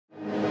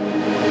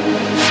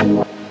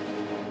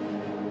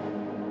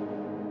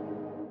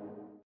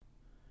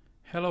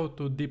Hello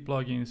to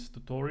dplugins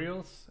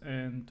tutorials,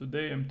 and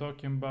today I'm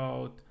talking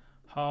about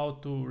how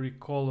to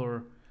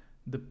recolor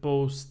the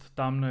post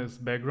thumbnails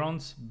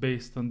backgrounds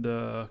based on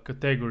the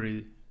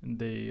category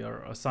they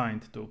are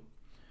assigned to.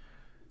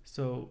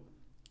 So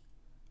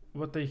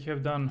what I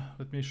have done,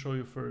 let me show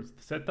you first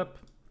the setup.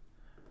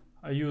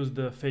 I used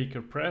the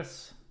Faker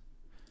press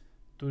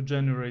to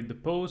generate the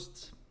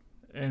posts,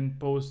 and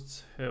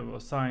posts have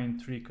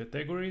assigned 3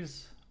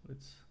 categories.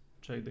 Let's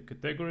check the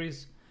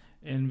categories.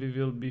 And we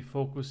will be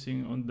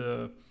focusing on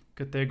the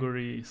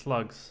category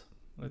slugs.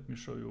 Let me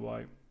show you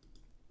why. I'm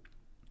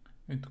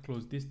going to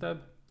close this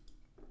tab,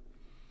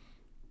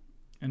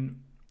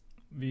 and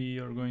we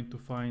are going to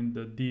find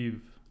the div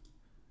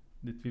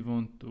that we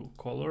want to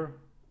color.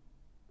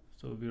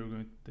 So we are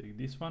going to take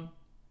this one.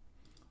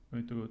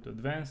 I'm going to go to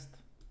advanced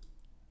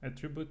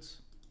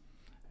attributes,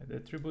 add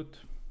attribute,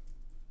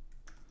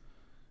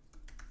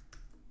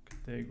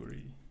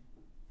 category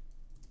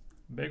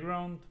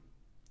background,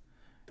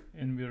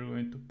 and we are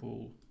going to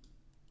pull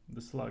the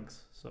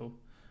slugs. So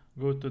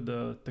go to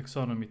the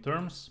taxonomy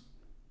terms.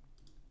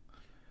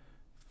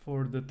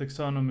 For the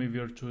taxonomy, we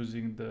are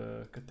choosing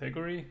the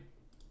category.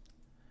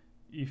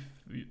 If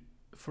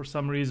for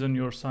some reason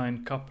you're assigned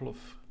a couple of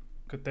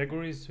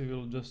categories, we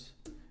will just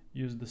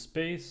use the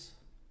space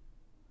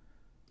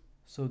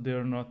so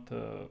they're not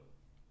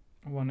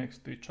one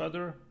next to each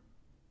other,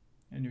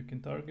 and you can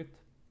target.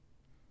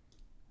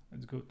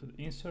 Let's go to the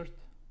insert,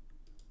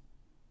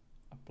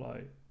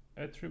 apply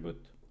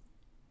attribute,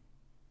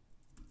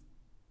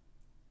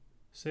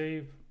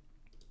 save.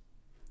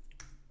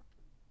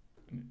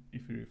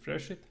 If you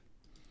refresh it,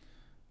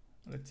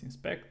 let's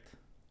inspect,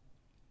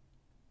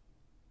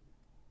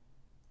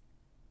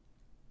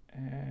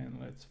 and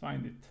let's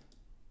find it.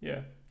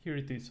 Yeah, here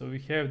it is. So we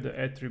have the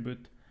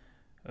attribute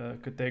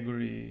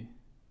category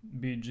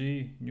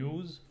BG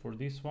news for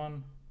this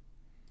one.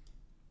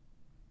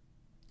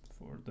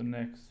 For the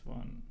next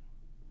one,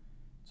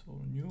 it's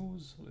all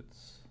news.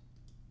 Let's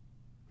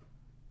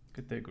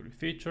category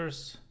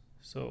features.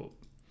 So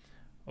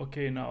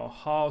okay, now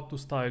how to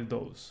style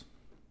those?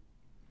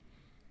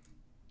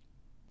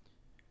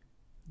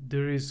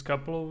 There is a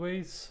couple of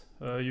ways.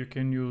 You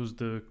can use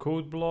the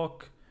code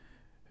block,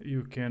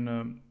 you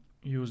can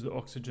use the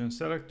oxygen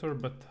selector,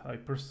 but I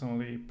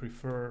personally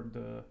prefer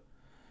the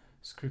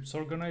scripts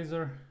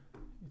organizer.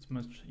 It's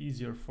much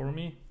easier for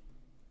me.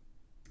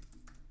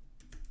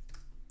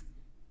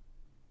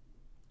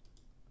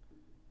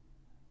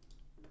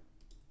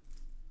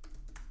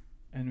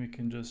 And we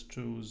can just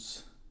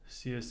choose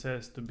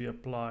CSS to be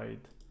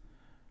applied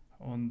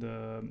on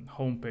the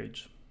home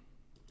page.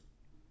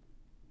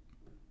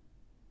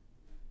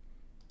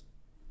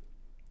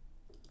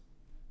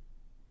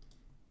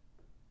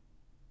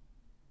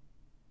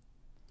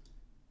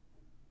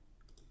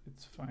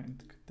 Let's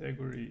find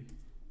category.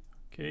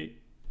 Okay.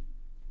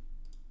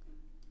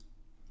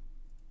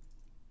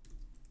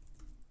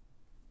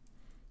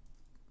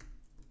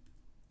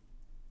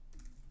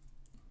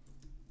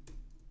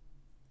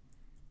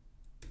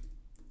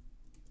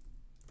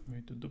 I'm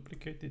going to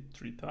duplicate it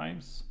 3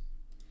 times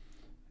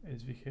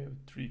as we have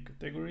 3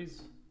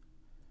 categories.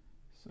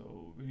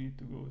 So we need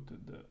to go to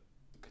the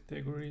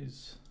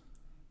categories,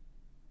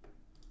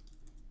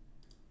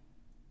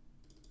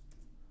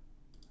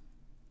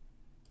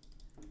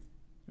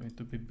 going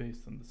to be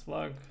based on the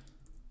slug.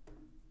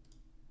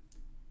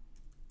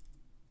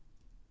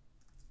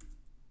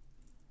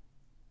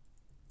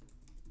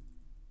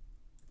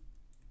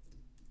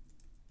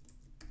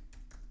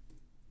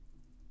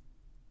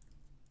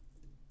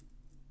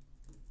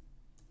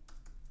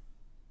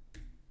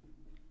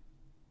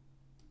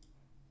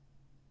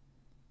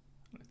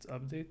 Let's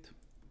update.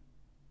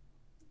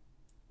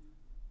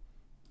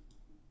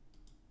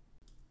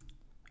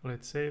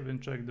 Let's save and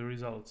check the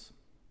results.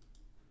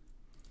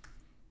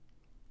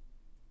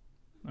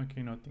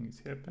 Okay, nothing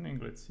is happening.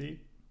 Let's see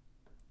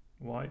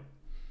why.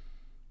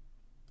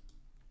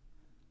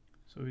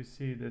 So we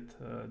see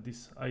that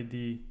this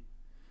ID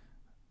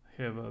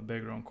have a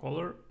background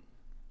color.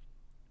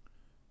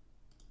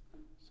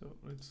 So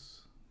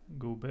let's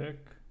go back.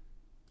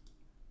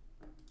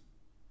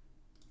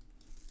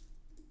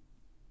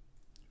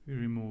 We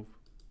remove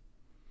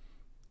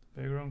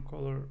the background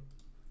color,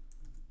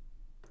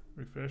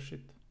 refresh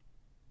it,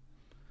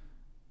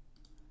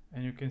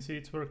 and you can see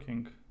it's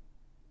working.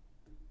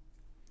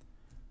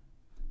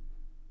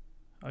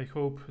 I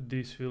hope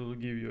this will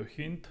give you a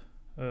hint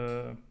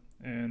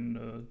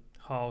and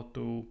how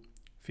to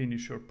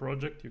finish your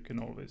project. You can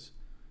always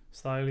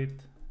style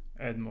it,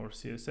 add more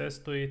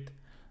CSS to it,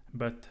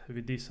 but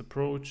with this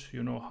approach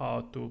you know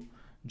how to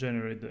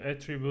generate the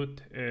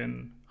attribute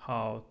and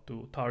how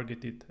to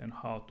target it and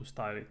how to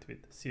style it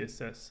with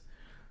CSS.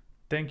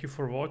 Thank you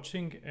for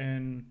watching,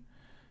 and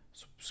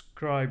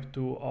subscribe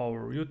to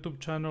our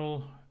YouTube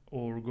channel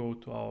or go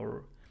to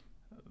our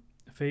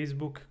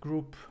Facebook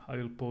group. I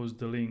will post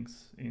the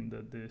links in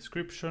the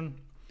description,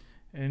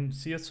 and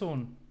see you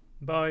soon.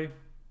 Bye.